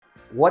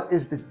What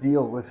is the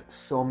deal with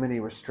so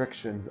many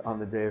restrictions on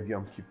the day of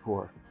Yom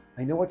Kippur?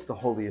 I know it's the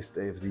holiest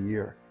day of the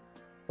year,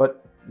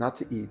 but not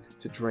to eat,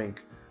 to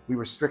drink. We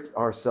restrict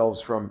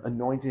ourselves from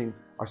anointing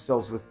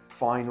ourselves with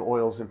fine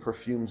oils and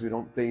perfumes. We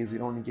don't bathe, we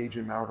don't engage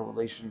in marital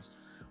relations.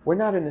 We're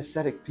not an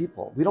ascetic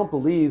people. We don't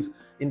believe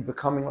in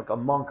becoming like a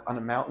monk on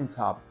a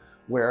mountaintop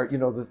where,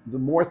 the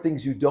more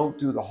things you don't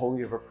do, the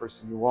holier of a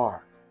person you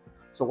are.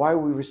 So why are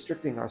we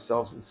restricting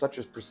ourselves in such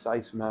a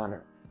precise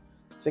manner?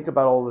 Think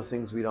about all the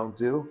things we don't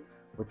do.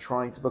 We're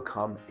trying to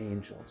become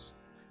angels.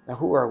 Now,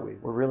 who are we?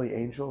 We're really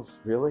angels?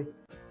 Really?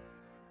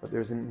 But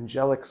there's an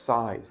angelic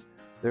side.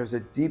 There's a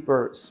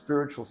deeper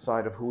spiritual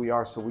side of who we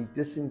are. So we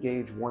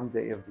disengage one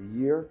day of the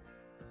year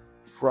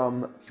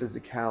from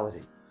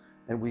physicality,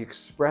 and we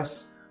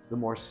express the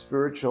more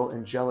spiritual,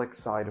 angelic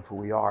side of who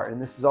we are.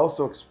 And this is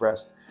also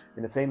expressed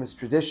in a famous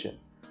tradition.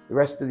 The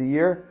rest of the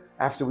year,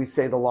 after we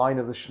say the line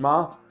of the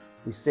Shema,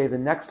 we say the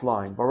next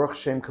line, Baruch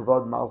Shem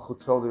Kavod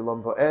Malchuto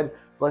Lilam Va'ed,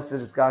 blessed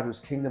is God whose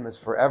kingdom is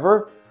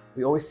forever.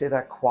 We always say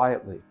that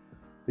quietly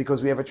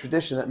because we have a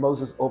tradition that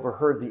Moses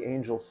overheard the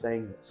angels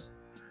saying this.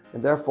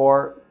 And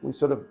therefore, we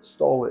sort of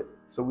stole it.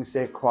 So we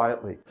say it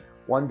quietly.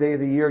 One day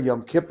of the year,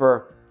 Yom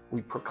Kippur,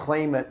 we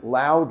proclaim it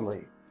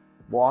loudly.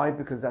 Why?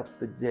 Because that's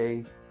the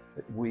day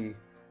that we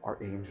are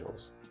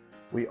angels.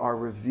 We are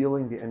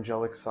revealing the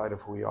angelic side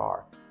of who we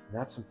are. And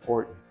that's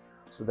important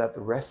so that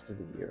the rest of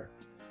the year,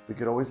 we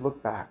could always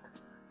look back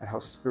at how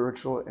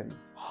spiritual and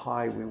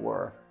high we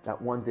were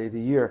that one day of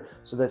the year,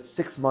 so that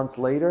 6 months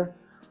later,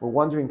 we're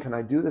wondering, can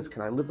I do this?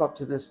 Can I live up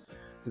to this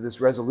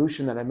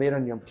resolution that I made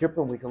on Yom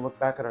Kippur? And we can look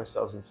back at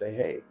ourselves and say,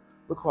 hey,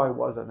 look who I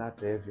was on that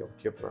day of Yom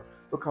Kippur.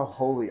 Look how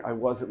holy I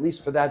was, at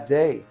least for that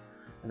day.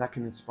 And that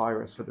can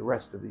inspire us for the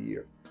rest of the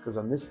year, because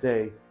on this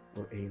day,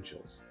 we're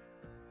angels.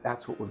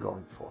 That's what we're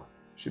going for.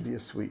 Should be a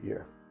sweet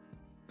year.